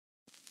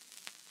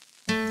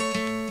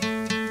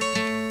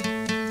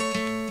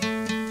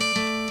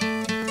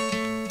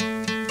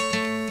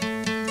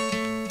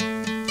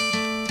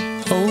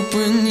Hope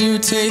when you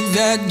take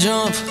that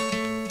jump,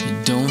 you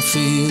don't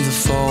feel the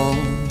fall.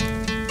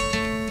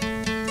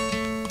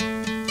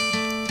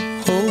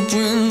 Hope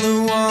when the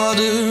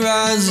water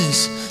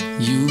rises,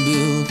 you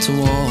built a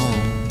wall.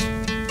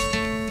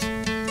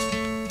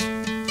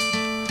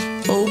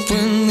 Hope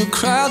when the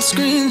crowd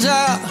screams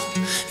out,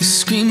 you're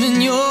screaming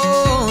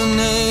your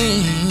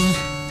name.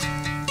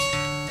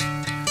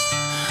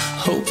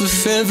 Hope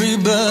if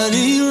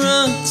everybody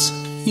runs,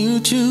 you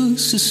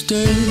choose to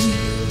stay.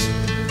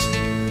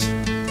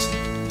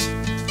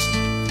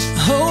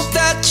 Hope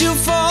that you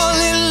fall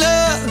in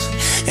love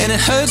and it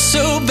hurts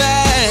so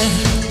bad.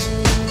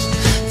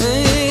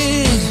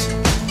 Hey,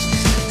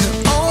 the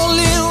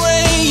only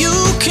way you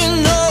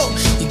can know,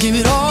 you give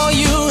it all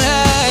you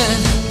had.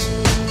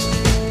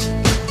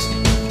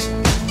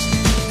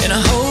 And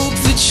I hope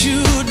that you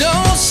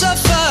don't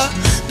suffer,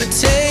 but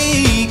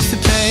take the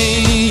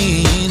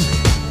pain.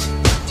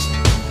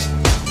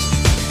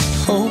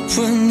 Hope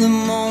when the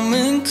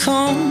moment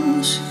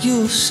comes,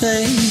 you'll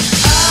say,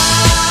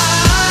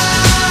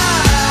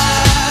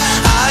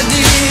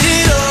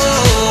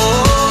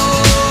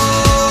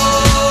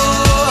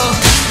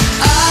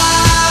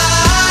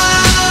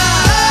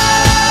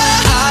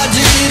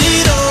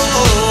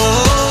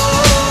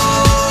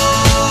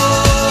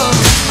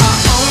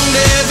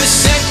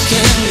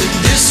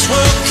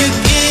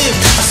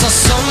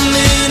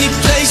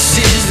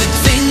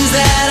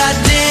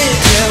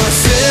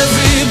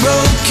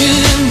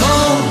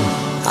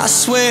 I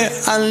swear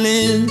I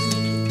lived.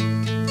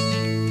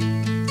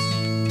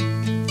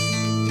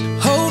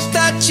 Hope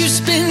that you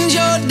spend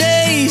your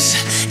days,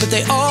 but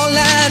they all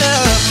add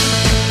up.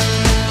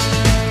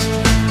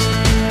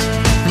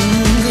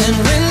 And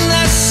when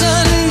that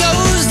sun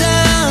goes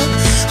down,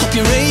 hope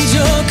you raise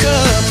your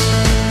cup.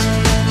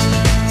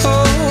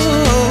 Oh,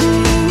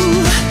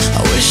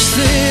 I wish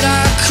that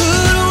I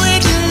could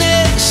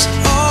witness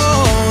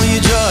all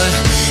your joy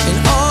and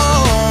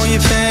all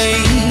your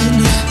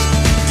pain,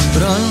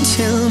 but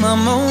until my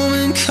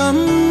moment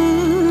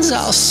comes,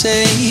 I'll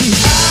say,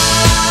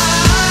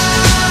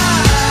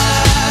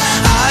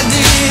 I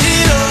did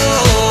it all.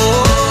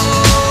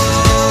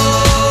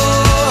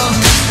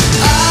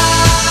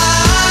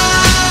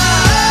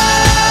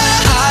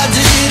 I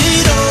did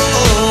it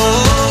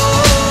all.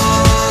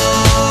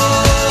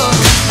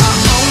 I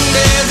owned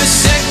every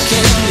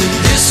second that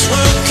this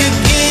world could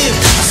give.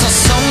 I saw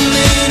so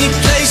many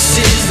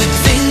places, the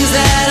things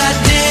that I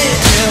did.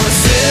 Yeah,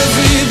 with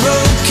every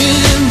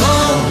broken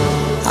bone,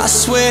 I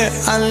swear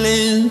I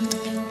lived.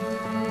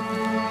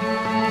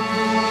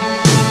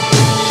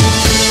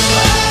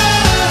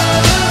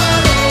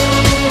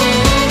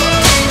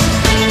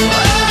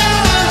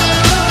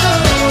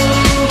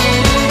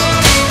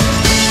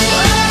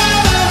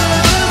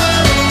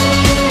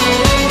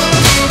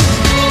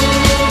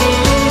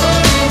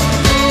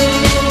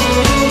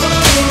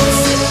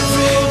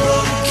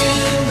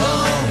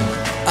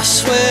 I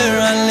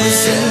swear I lived.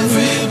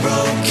 Every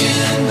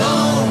broken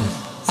bone,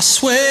 I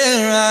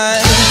swear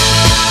I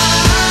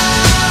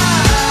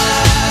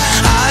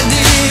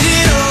did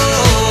it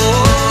all.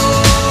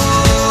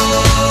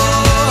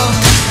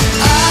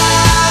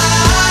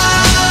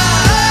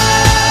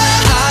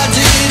 I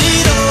did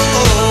it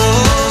all.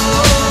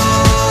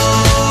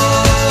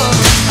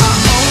 I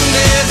owned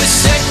every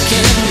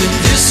second that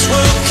this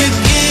world could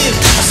give.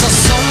 I saw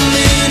so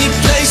many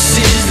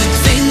places, the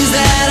things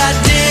that I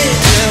did.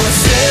 Yeah,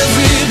 with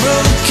every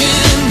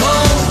broken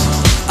bone,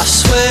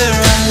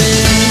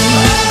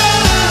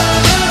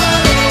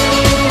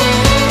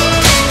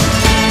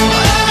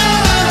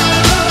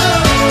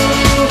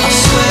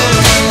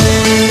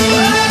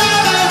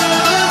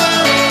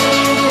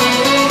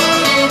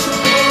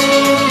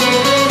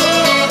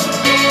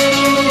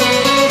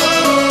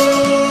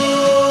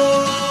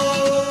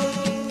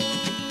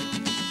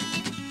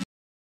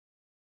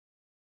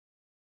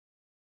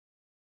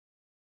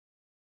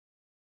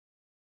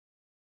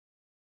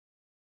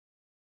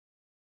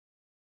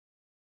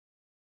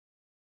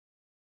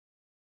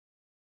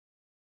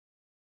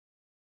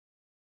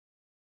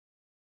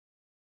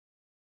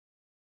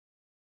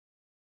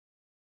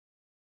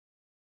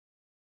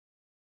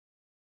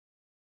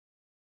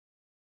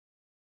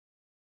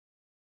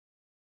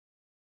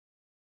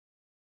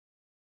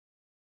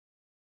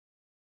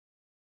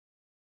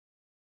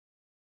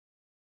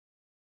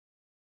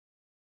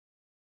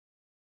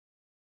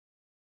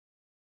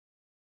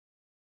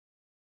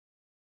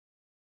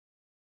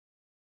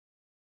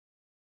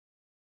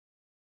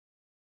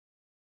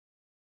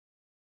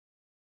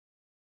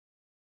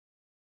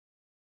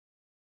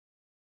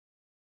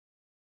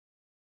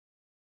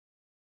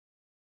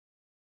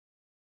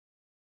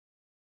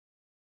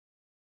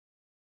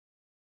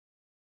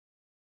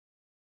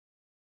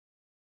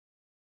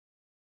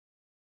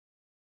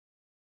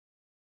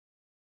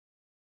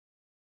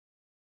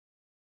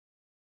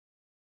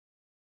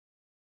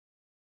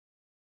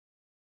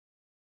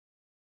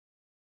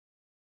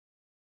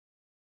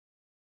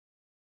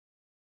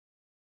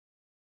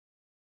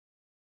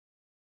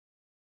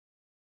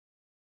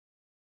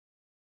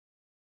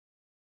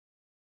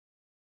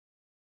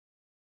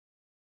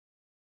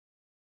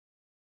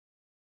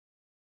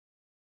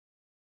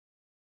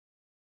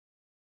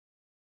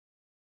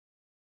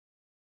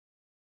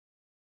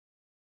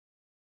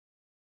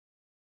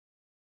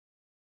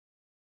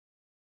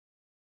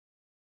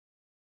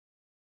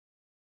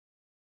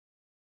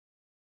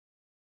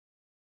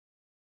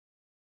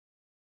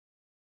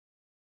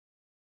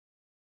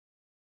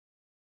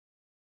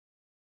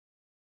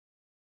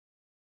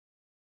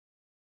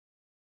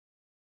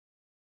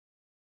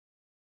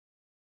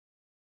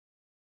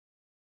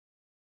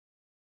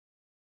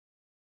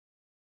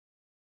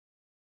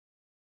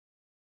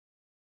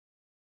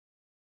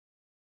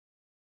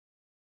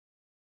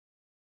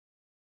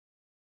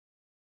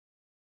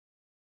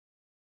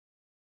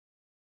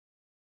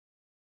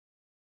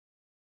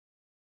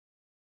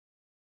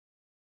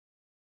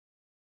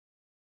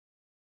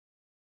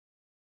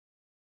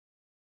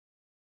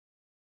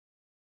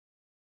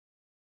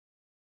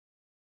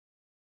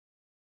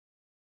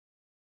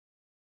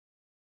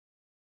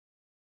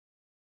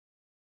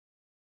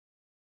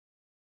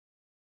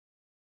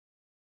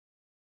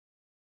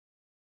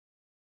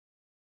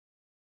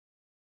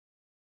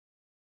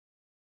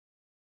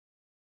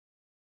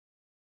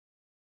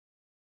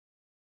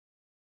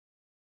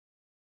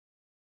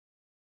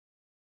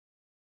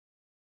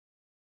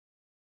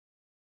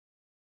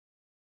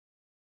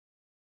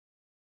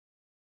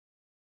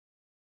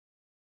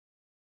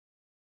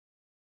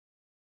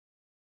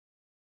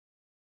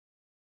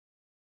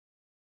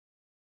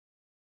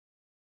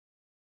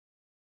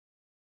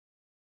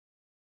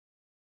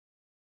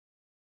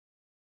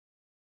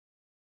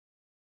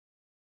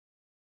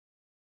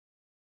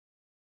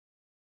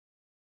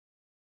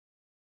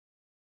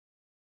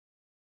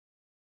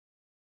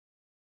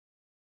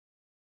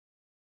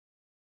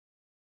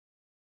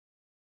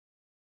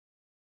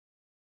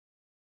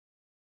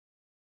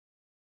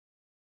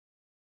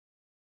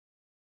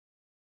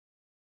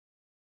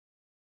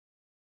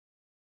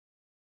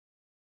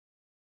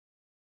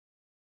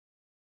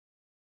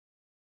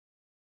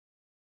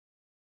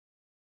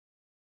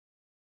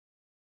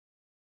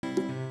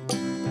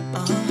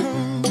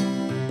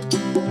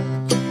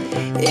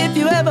 If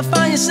you ever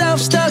find yourself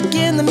stuck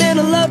in the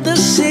middle of the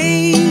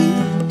sea,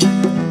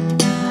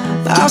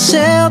 I'll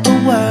sail the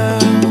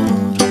world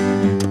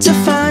to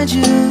find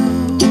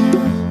you.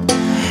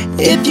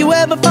 If you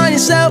ever find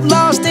yourself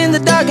lost in the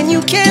dark and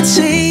you can't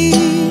see,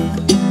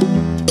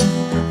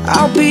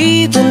 I'll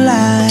be the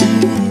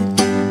light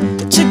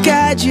to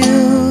guide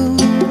you.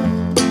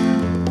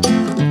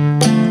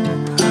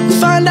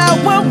 Find out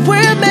what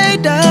we're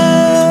made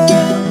of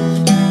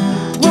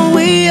when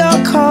we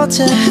are called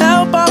to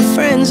help our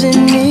friends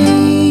in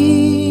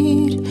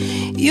need.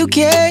 You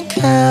can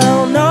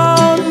count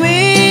on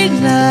me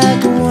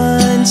like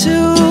 1,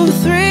 2,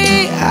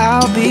 3,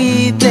 I'll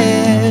be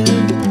there.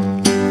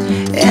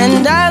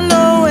 And I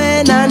know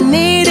when I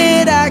need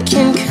it, I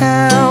can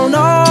count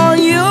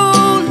on you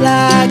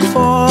like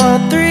 4,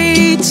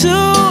 3, 2,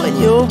 and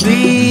you'll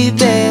be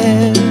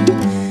there.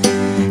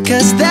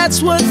 'Cause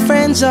that's what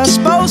friends are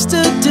supposed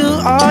to do,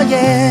 oh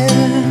yeah.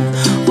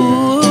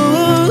 Ooh,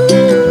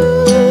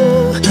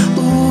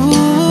 ooh,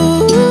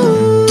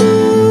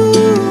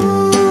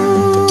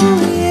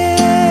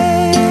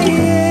 yeah,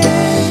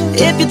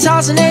 yeah. If you're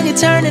tossing and you're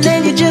turning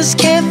and you just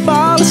can't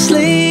fall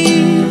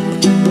asleep,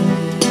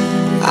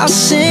 I'll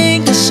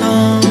sing a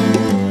song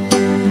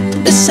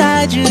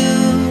beside you.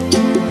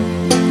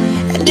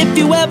 And if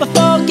you ever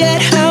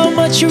forget how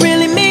much you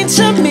really mean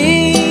to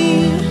me,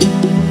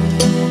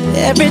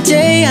 every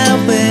day I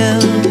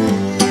will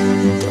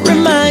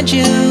remind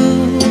you.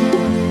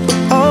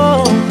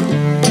 Oh,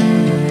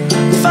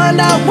 find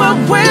out what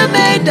we're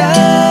made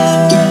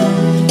of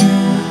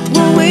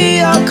when we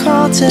are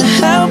called to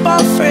help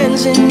our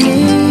friends in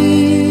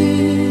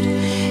need.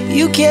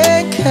 You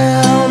can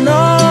count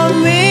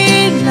on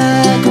me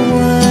like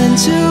 1,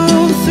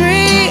 2,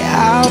 3,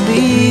 I'll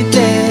be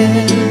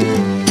there.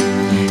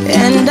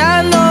 And I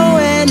know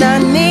when I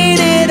need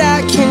it, I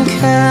can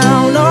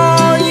count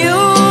on you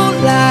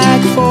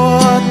like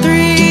 4,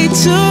 3,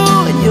 2,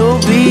 and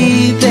you'll be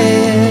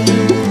there.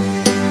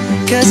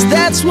 'Cause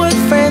that's what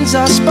friends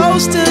are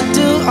supposed to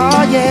do,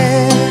 oh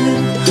yeah.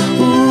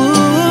 Ooh,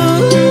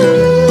 ooh,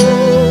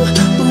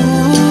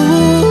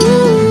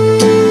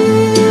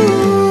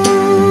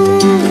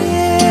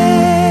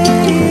 yeah,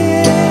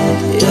 yeah.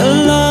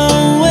 You'll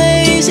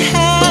always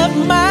have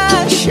my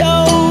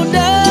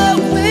shoulder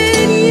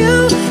when you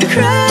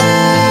cry.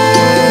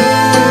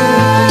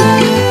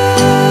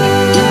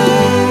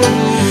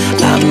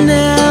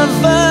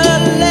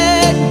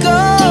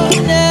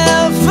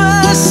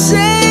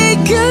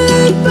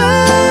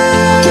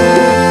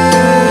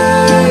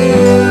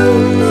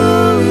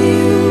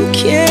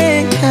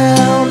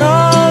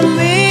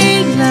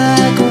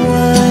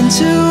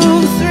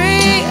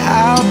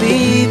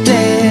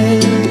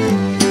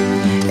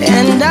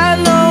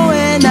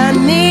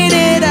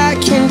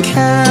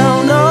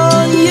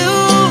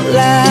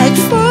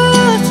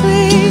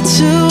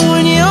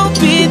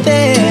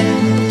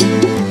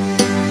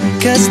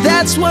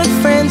 That's what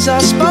friends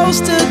are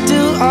supposed to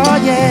do, oh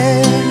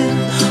yeah.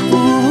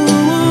 Ooh,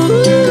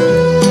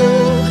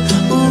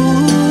 ooh.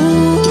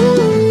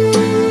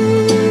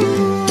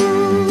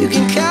 You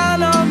can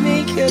count on me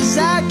 'cause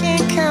I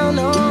can count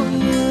on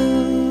you.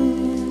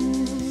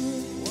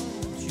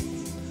 Won't you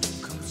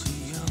come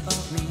see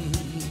about me?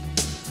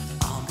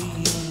 I'll be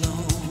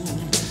alone,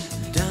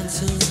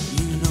 dancing,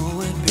 you know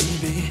it,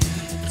 baby.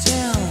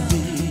 Tell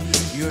me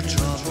your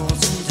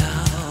troubles and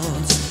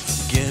doubts,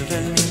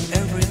 giving me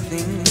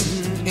everything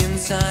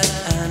inside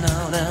and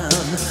out,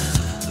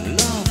 and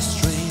love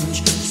strange,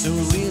 so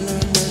real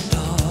in the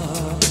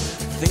dark.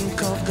 Think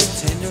of the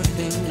tender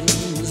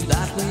things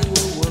that we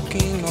were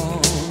working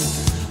on.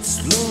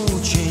 Slow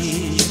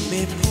change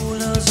may pull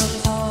us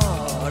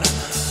apart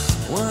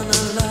when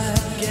a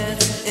light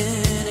gets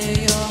into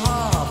your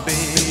heart,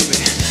 baby.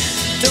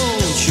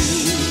 Don't you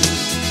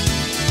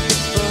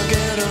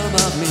forget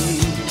about me.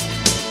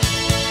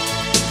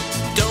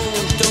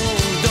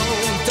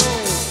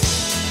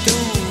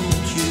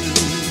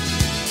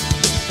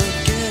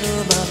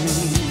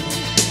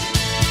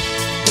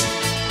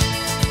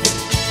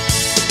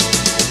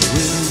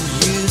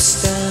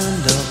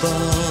 Stand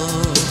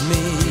above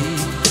me,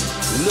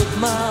 look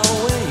my way.